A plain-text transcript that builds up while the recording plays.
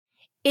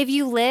If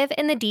you live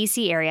in the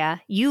DC area,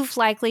 you've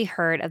likely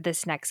heard of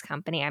this next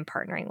company I'm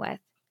partnering with.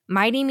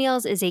 Mighty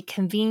Meals is a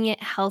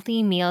convenient,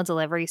 healthy meal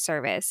delivery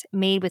service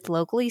made with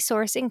locally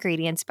sourced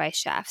ingredients by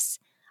chefs.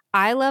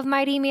 I love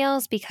Mighty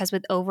Meals because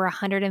with over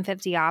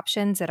 150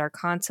 options that are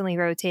constantly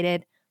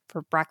rotated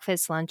for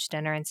breakfast, lunch,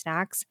 dinner, and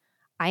snacks,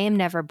 I am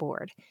never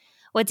bored.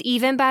 What's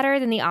even better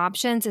than the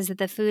options is that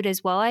the food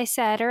is, well, I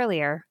said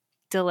earlier,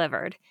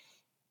 delivered.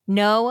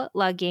 No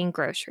lugging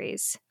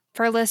groceries.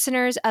 For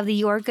listeners of the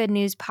Your Good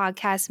News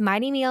podcast,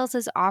 Mighty Meals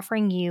is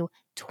offering you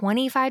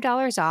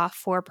 $25 off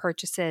for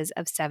purchases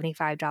of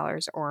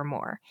 $75 or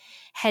more.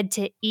 Head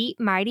to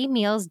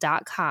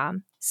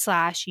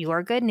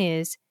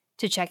eatmightymeals.com/yourgoodnews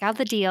to check out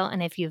the deal.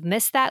 And if you've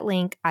missed that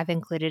link, I've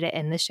included it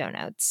in the show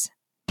notes.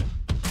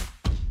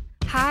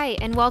 Hi,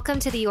 and welcome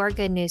to the Your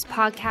Good News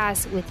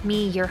podcast with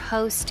me, your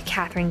host,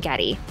 Katherine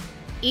Getty.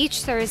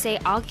 Each Thursday,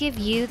 I'll give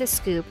you the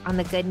scoop on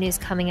the good news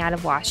coming out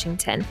of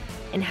Washington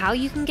and how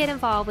you can get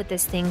involved with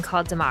this thing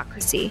called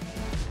democracy.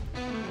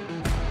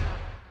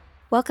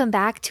 Welcome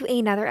back to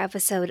another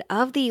episode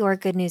of the Your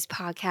Good News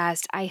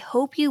podcast. I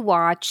hope you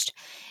watched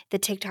the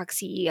TikTok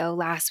CEO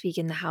last week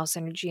in the House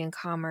Energy and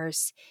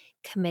Commerce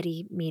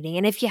Committee meeting.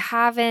 And if you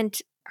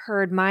haven't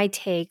heard my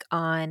take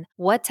on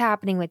what's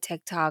happening with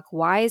TikTok,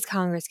 why is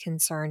Congress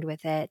concerned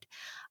with it,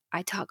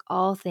 I talk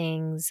all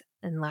things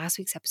in last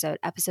week's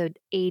episode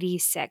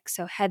 86,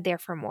 so head there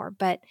for more.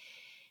 But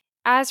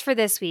as for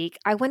this week,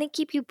 I want to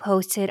keep you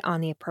posted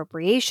on the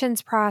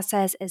appropriations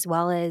process as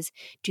well as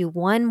do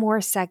one more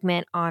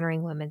segment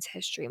honoring Women's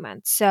History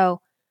Month.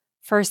 So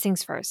first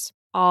things first,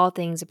 all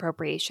things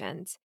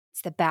appropriations.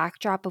 It's the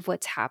backdrop of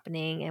what's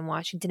happening in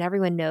Washington.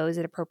 Everyone knows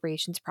that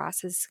appropriations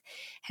process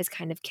has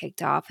kind of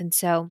kicked off. And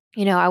so,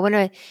 I want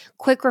a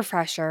quick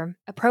refresher.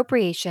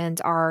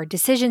 Appropriations are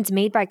decisions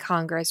made by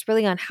Congress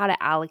really on how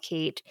to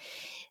allocate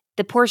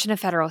the portion of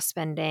federal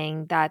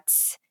spending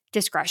that's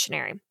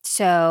discretionary.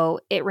 So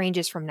it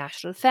ranges from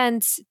national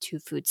defense to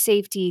food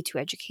safety to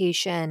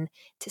education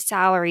to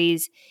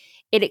salaries.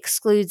 It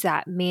excludes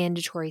that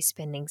mandatory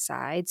spending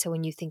side. So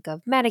when you think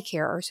of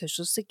Medicare or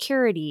Social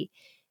Security,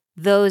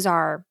 those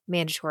are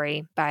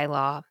mandatory by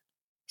law.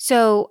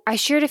 So I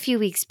shared a few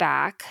weeks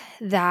back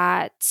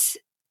that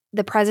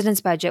the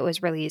president's budget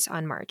was released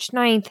on March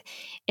 9th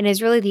and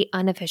is really the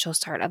unofficial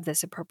start of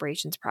this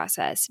appropriations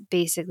process.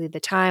 Basically, the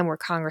time where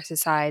Congress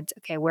decides,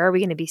 okay, where are we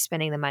going to be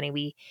spending the money?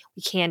 We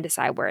can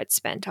decide where it's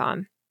spent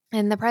on.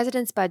 And the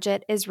president's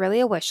budget is really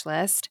a wish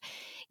list.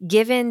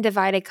 Given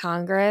divided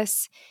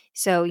Congress,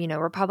 so,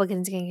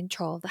 Republicans in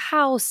control of the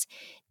House,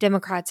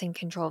 Democrats in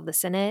control of the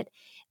Senate,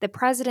 the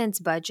president's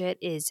budget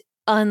is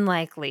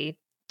unlikely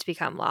to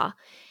become law.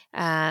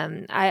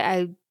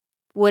 I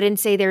wouldn't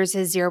say there's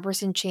a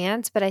 0%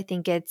 chance, but I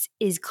think it's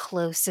as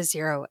close to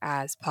zero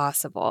as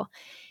possible.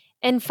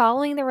 And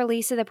following the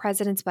release of the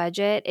president's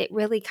budget, it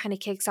really kind of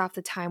kicks off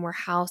the time where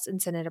House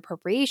and Senate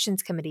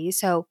Appropriations Committees,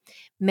 so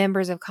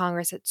members of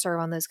Congress that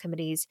serve on those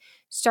committees,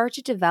 start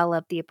to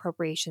develop the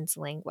appropriations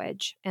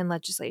language and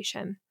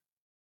legislation.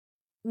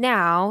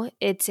 Now,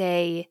 it's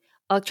a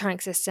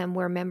electronic system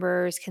where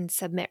members can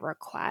submit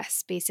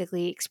requests,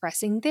 basically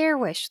expressing their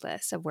wish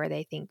list of where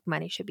they think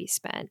money should be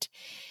spent.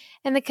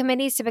 And the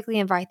committees typically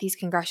invite these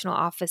congressional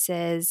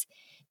offices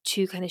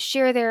to kind of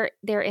share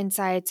their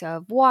insights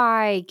of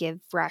why,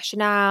 give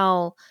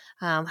rationale,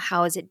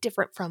 how is it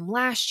different from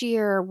last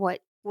year,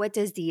 what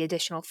does the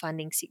additional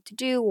funding seek to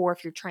do, or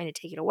if you're trying to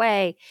take it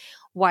away,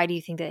 why do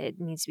you think that it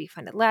needs to be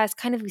funded less,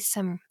 kind of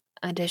some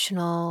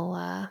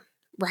additional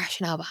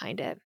rationale behind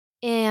it.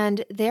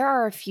 And there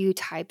are a few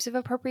types of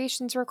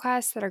appropriations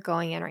requests that are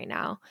going in right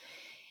now.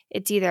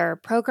 It's either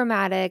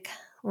programmatic,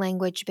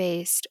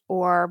 language-based,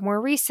 or more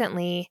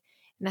recently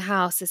in the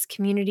House is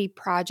community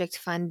project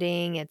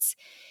funding. It's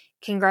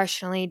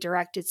congressionally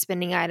directed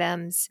spending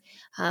items.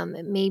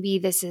 Maybe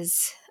this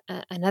is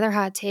another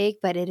hot take,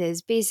 but it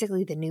is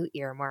basically the new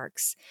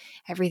earmarks.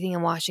 Everything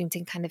in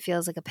Washington kind of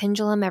feels like a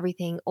pendulum.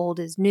 Everything old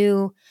is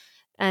new.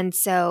 And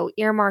so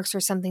earmarks are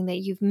something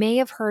that you may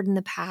have heard in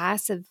the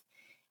past of,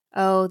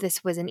 oh,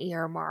 this was an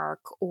earmark,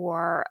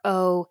 or,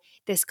 oh,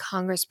 this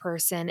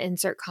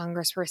insert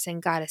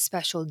congressperson got a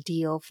special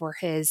deal for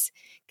his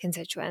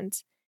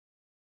constituents.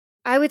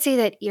 I would say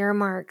that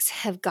earmarks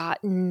have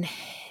gotten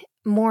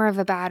more of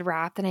a bad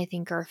rap than I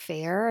think are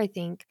fair. I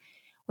think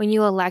when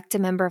you elect a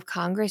member of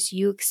Congress,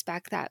 you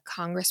expect that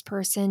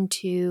congressperson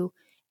to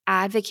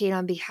advocate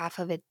on behalf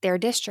of their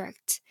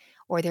district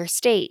or their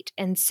state.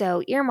 And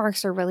so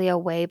earmarks are really a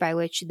way by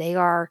which they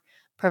are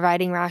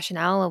providing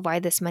rationale of why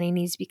this money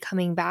needs to be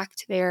coming back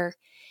to their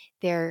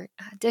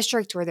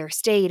district or their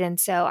state. And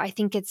so I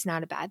think it's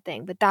not a bad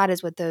thing, but that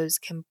is what those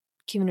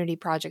community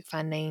project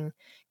funding,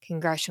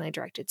 congressionally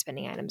directed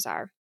spending items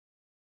are.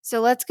 So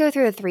let's go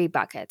through the three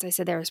buckets. I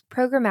said there's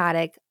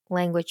programmatic,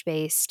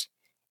 language-based,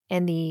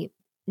 and the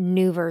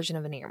new version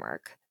of an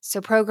earmark.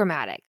 So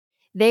programmatic.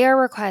 They are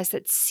requests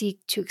that seek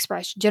to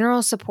express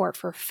general support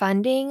for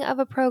funding of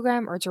a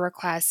program or to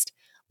request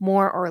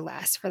more or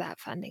less for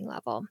that funding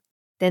level.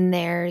 Then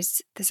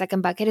there's the second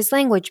bucket is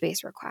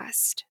language-based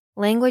request.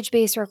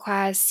 Language-based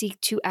requests seek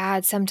to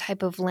add some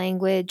type of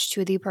language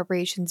to the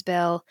appropriations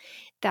bill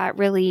that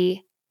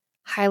really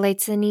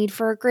highlights the need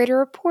for greater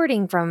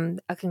reporting from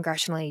a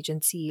congressional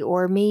agency,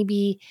 or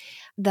maybe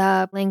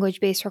the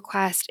language-based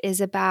request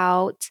is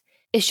about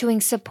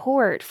issuing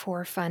support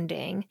for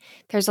funding.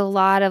 There's a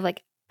lot of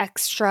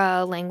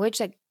extra language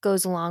that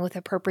goes along with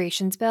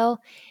appropriations bill,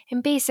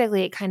 and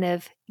basically it kind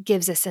of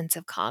gives a sense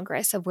of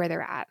Congress of where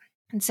they're at.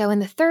 And so in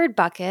the third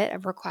bucket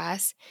of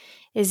requests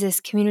is this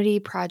community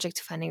project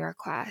funding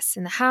request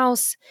in the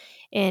House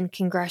and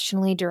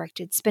congressionally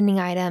directed spending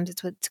items.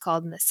 It's what it's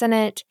called in the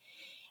Senate.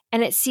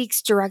 And it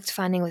seeks direct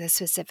funding with a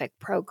specific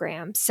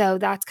program. So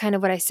that's kind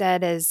of what I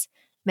said is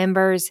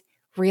members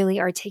really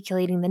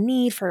articulating the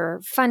need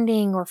for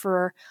funding or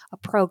for a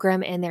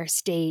program in their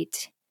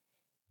state,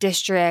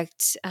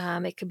 district.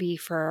 It could be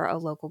for a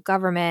local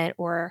government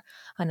or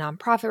a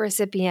nonprofit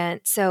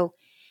recipient. So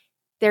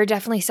they're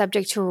definitely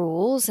subject to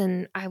rules,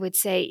 and I would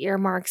say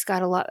earmarks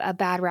got a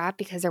bad rap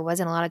because there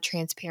wasn't a lot of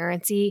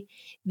transparency.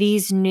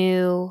 These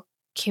new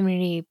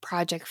community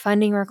project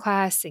funding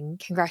requests and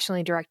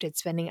congressionally directed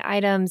spending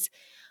items,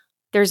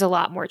 there's a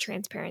lot more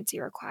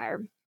transparency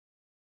required.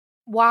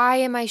 Why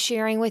am I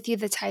sharing with you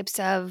the types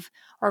of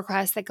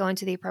requests that go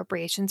into the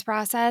appropriations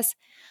process?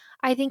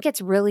 I think it's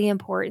really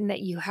important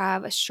that you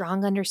have a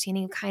strong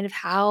understanding of kind of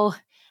how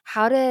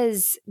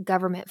does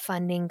government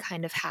funding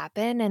kind of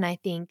happen. And I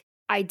think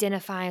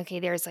identifying, okay,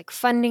 there's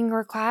funding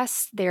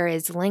requests, there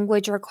is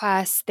language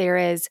requests, there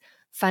is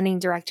funding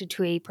directed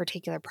to a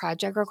particular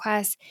project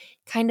request.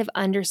 Kind of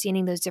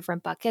understanding those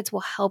different buckets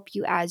will help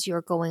you as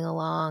you're going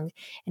along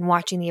and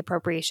watching the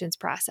appropriations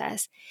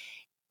process.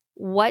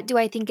 What do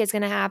I think is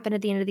going to happen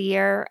at the end of the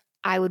year?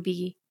 I would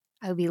be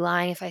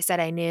lying if I said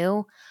I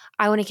knew.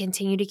 I want to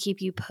continue to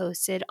keep you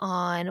posted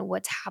on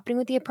what's happening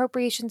with the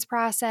appropriations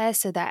process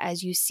so that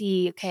as you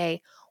see,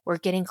 okay, we're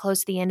getting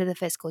close to the end of the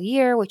fiscal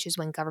year, which is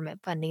when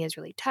government funding is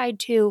really tied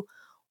to,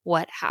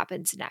 what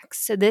happens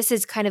next. So this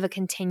is kind of a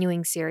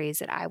continuing series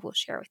that I will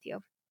share with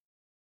you.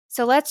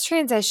 So let's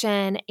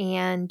transition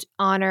and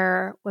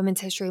honor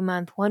Women's History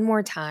Month one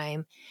more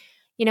time.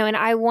 And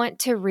I want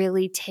to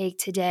really take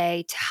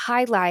today to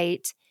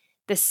highlight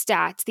the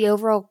stats, the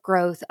overall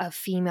growth of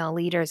female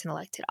leaders in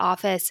elected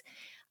office.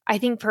 I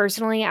think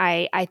personally,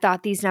 I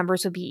thought these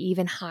numbers would be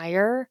even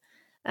higher.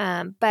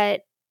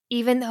 But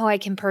even though I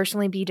can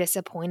personally be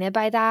disappointed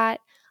by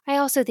that, I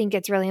also think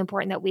it's really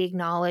important that we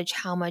acknowledge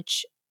how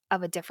much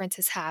of a difference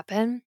has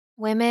happened.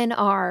 Women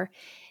are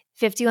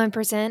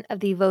 51% of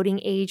the voting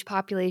age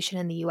population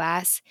in the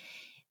US,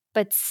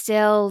 but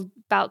still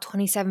about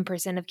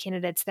 27% of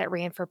candidates that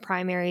ran for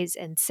primaries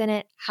in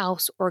Senate,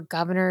 House, or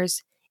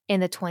governors in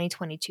the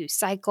 2022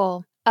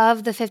 cycle.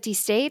 Of the 50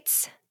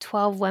 states,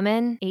 12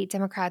 women, 8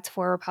 Democrats,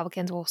 4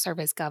 Republicans will serve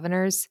as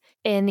governors.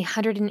 In the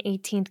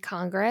 118th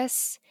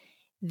Congress,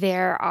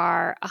 there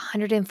are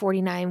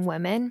 149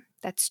 women.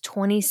 That's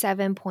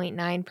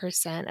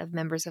 27.9% of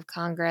members of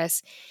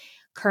Congress.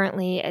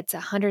 Currently, it's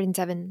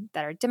 107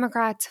 that are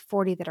Democrats,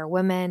 40 that are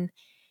women.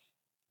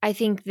 I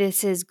think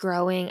this is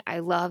growing. I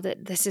love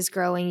that this is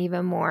growing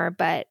even more.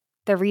 But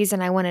the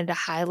reason I wanted to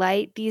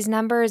highlight these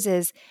numbers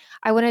is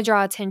I want to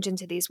draw attention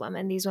to these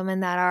women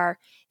that are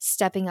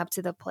stepping up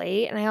to the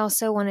plate. And I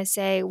also want to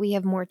say we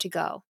have more to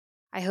go.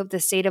 I hope the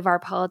state of our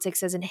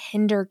politics doesn't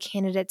hinder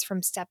candidates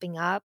from stepping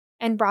up.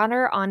 And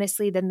broader,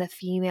 honestly, than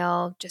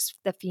just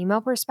the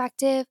female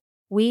perspective,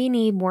 we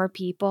need more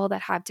people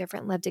that have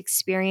different lived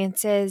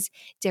experiences,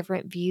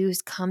 different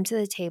views come to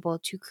the table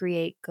to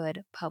create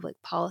good public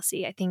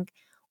policy. I think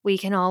we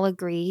can all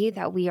agree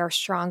that we are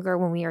stronger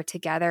when we are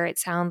together. It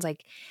sounds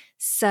like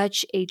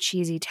such a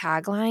cheesy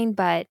tagline,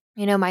 but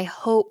my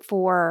hope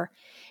for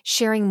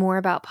sharing more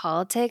about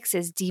politics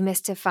is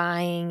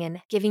demystifying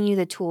and giving you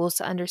the tools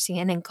to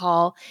understand and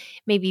call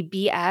maybe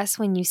BS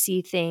when you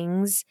see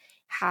things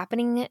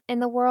happening in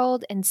the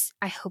world. And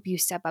I hope you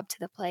step up to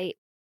the plate.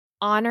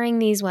 Honoring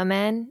these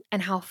women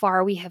and how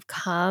far we have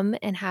come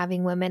in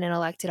having women in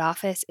elected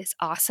office is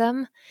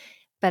awesome.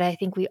 But I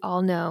think we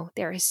all know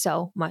there is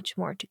so much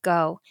more to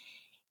go.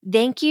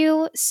 Thank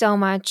you so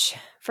much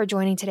for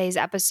joining today's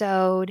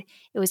episode.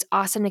 It was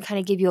awesome to kind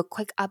of give you a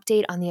quick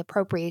update on the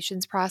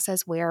appropriations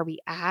process. Where are we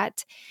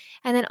at?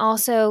 And then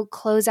also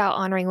close out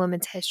honoring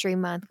Women's History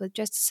Month with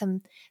just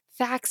some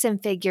facts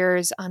and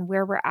figures on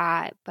where we're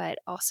at, but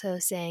also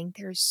saying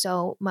there's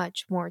so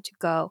much more to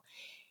go.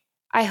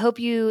 I hope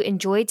you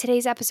enjoyed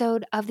today's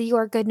episode of the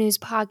Your Good News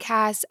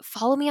podcast.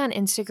 Follow me on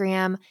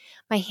Instagram.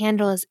 My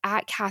handle is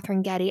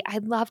 @Catherine Getty.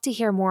 I'd love to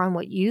hear more on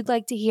what you'd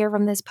like to hear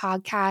from this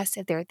podcast.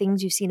 If there are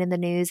things you've seen in the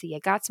news that you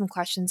got some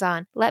questions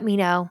on, let me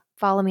know.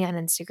 Follow me on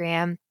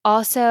Instagram.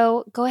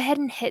 Also, go ahead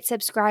and hit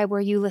subscribe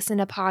where you listen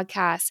to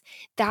podcasts.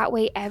 That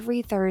way,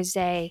 every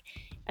Thursday,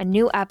 a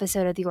new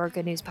episode of the Your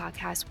Good News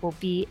podcast will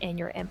be in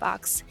your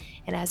inbox.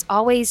 And as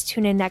always,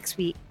 tune in next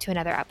week to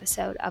another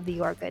episode of the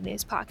Your Good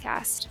News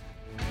podcast.